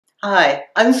Hi,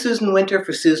 I'm Susan Winter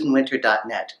for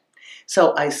SusanWinter.net.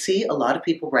 So I see a lot of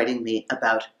people writing me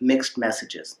about mixed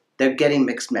messages. They're getting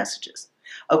mixed messages.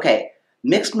 Okay,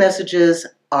 mixed messages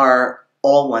are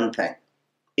all one thing.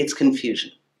 It's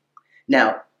confusion.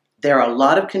 Now, there are a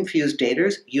lot of confused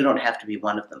daters. You don't have to be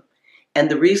one of them. And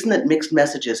the reason that mixed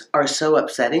messages are so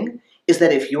upsetting is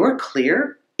that if you're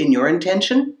clear in your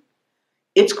intention,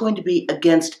 it's going to be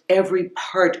against every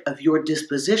part of your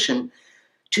disposition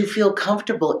to feel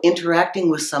comfortable interacting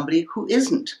with somebody who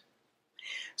isn't.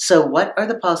 So, what are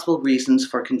the possible reasons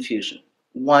for confusion?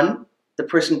 One, the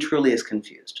person truly is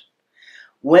confused.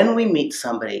 When we meet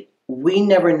somebody, we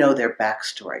never know their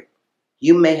backstory.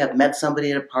 You may have met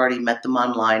somebody at a party, met them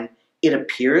online. It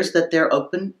appears that they're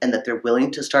open and that they're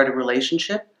willing to start a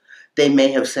relationship. They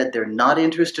may have said they're not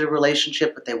interested in a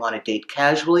relationship, but they want to date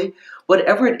casually.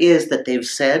 Whatever it is that they've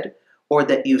said or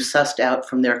that you sussed out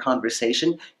from their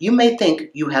conversation, you may think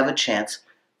you have a chance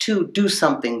to do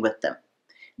something with them.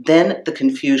 Then the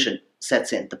confusion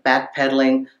sets in, the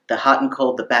backpedaling, the hot and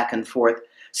cold, the back and forth.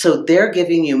 So they're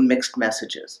giving you mixed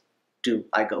messages. Do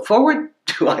I go forward?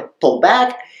 Do I pull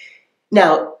back?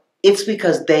 Now, it's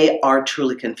because they are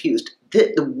truly confused.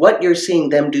 What you're seeing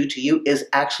them do to you is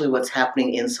actually what's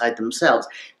happening inside themselves.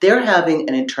 They're having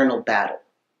an internal battle.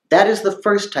 That is the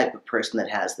first type of person that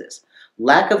has this.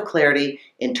 Lack of clarity,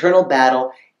 internal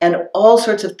battle, and all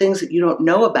sorts of things that you don't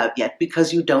know about yet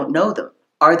because you don't know them.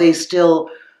 Are they still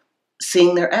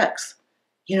seeing their ex?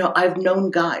 I've known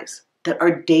guys that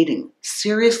are dating,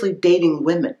 seriously dating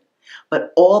women,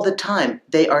 but all the time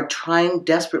they are trying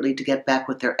desperately to get back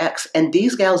with their ex, and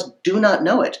these gals do not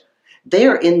know it. They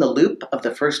are in the loop of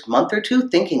the first month or two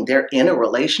thinking they're in a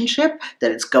relationship,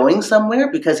 that it's going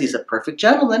somewhere because he's a perfect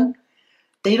gentleman.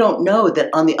 They don't know that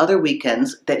on the other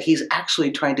weekends that he's actually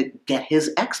trying to get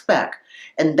his ex back.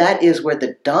 And that is where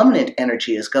the dominant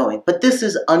energy is going. But this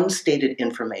is unstated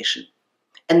information.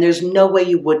 And there's no way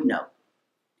you would know.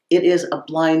 It is a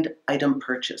blind item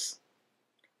purchase.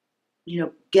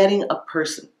 Getting a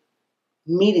person,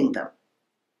 meeting them,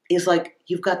 is like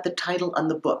you've got the title on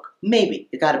the book. Maybe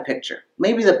you got a picture.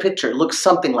 Maybe the picture looks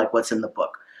something like what's in the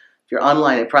book. If you're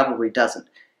online, it probably doesn't.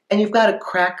 And you've got to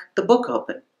crack the book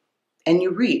open. And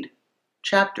you read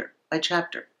chapter by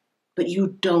chapter. But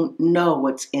you don't know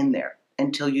what's in there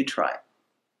until you try.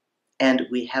 And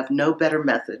we have no better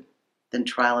method than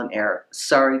trial and error.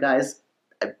 Sorry, guys.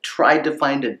 I've tried to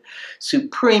find a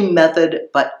supreme method,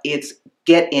 but it's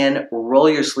get in, roll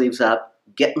your sleeves up,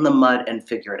 get in the mud, and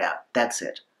figure it out. That's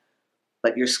it.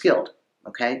 But you're skilled,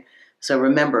 okay? So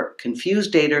remember,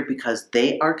 confused dater because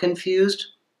they are confused.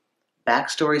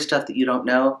 Backstory stuff that you don't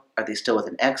know. Are they still with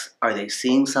an ex? Are they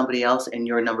seeing somebody else and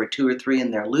you're number 2 or 3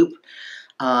 in their loop?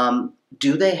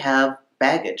 Do they have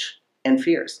baggage and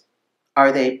fears?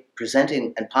 Are they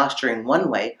presenting and posturing one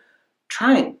way,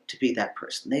 trying to be that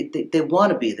person? They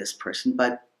want to be this person,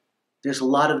 but there's a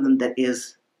lot of them that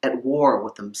is at war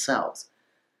with themselves.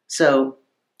 So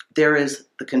there is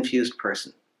the confused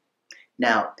person.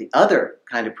 Now, the other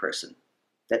kind of person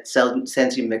that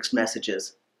sends you mixed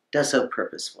messages does so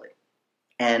purposefully.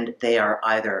 And they are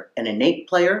either an innate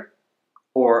player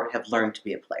or have learned to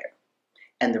be a player.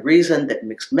 And the reason that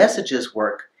mixed messages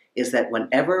work is that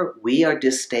whenever we are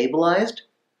destabilized,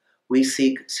 we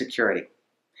seek security.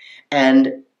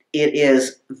 And it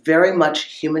is very much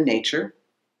human nature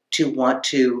to want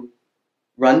to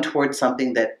run towards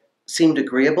something that seemed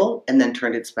agreeable and then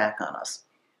turned its back on us.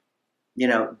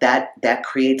 That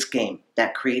creates game,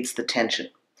 that creates the tension.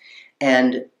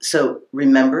 And so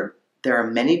remember, there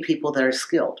are many people that are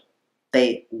skilled.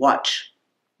 They watch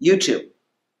YouTube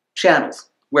channels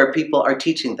where people are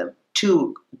teaching them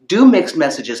to do mixed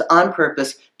messages on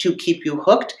purpose to keep you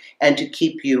hooked and to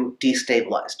keep you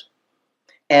destabilized.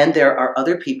 And there are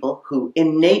other people who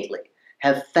innately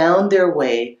have found their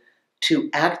way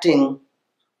to acting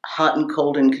hot and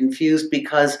cold and confused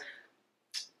because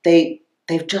they've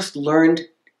just learned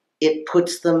it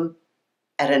puts them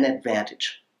at an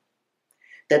advantage.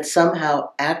 That somehow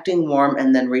acting warm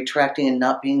and then retracting and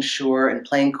not being sure and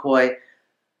playing coy,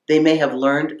 they may have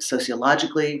learned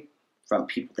sociologically from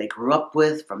people they grew up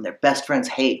with, from their best friends,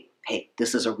 hey,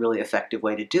 this is a really effective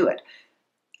way to do it.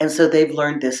 And so they've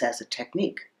learned this as a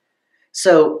technique.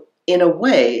 So in a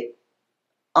way,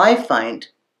 I find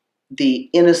the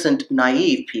innocent,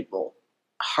 naive people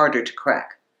harder to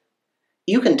crack.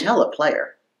 You can tell a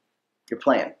player, you're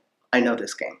playing. I know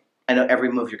this game. I know every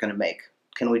move you're going to make.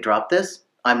 Can we drop this?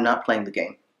 I'm not playing the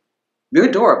game. You're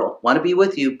adorable, want to be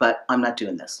with you, but I'm not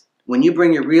doing this. When you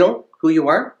bring your real, who you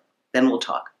are, then we'll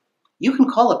talk. You can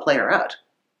call a player out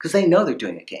because they know they're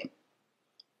doing a game.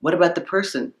 What about the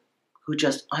person who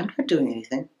just, I'm not doing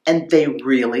anything. And they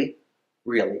really,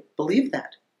 really believe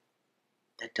that.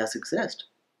 That does exist.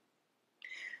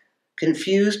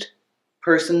 Confused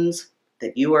persons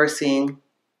that you are seeing,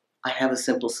 I have a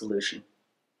simple solution.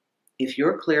 If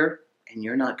you're clear and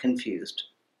you're not confused,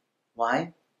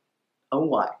 why? Oh,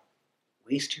 why?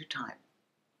 Waste your time.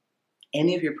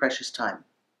 Any of your precious time.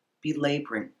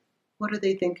 Belaboring. What are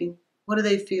they thinking? What do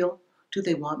they feel? Do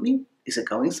they want me? Is it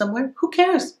going somewhere? Who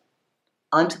cares?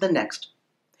 On to the next.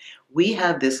 We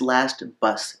have this last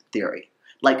bus theory.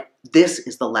 Like, this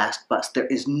is the last bus. There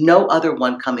is no other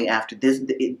one coming after this.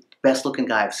 The best looking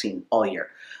guy I've seen all year.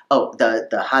 Oh,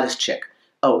 the hottest chick.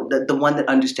 Oh, the one that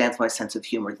understands my sense of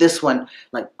humor. This one,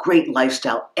 like, great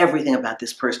lifestyle. Everything about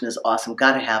this person is awesome.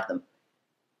 Gotta have them.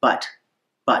 But,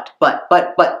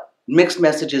 mixed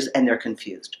messages, and they're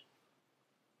confused.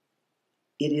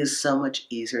 It is so much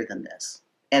easier than this.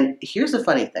 And here's the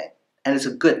funny thing, and it's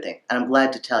a good thing, and I'm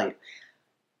glad to tell you.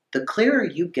 The clearer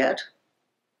you get,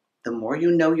 the more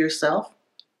you know yourself,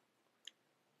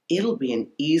 it'll be an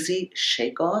easy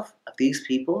shake-off of these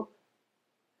people.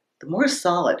 The more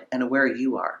solid and aware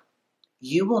you are,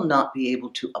 you will not be able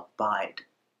to abide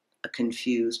a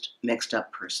confused,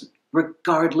 mixed-up person,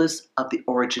 regardless of the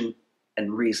origin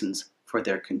and reasons for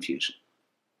their confusion.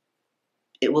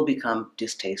 It will become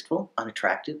distasteful,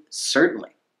 unattractive,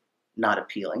 certainly not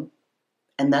appealing,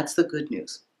 and that's the good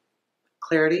news.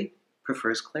 Clarity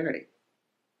prefers clarity.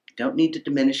 You don't need to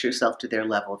diminish yourself to their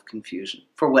level of confusion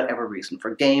for whatever reason,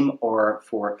 for game or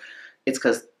for, it's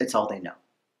because it's all they know.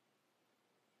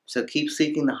 So keep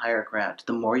seeking the higher ground.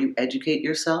 The more you educate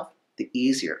yourself, the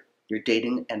easier your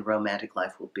dating and romantic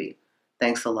life will be.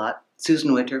 Thanks a lot.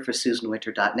 Susan Winter for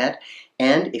SusanWinter.net.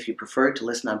 And if you prefer to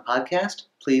listen on podcast,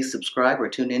 please subscribe or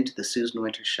tune in to The Susan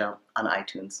Winter Show on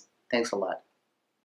iTunes. Thanks a lot.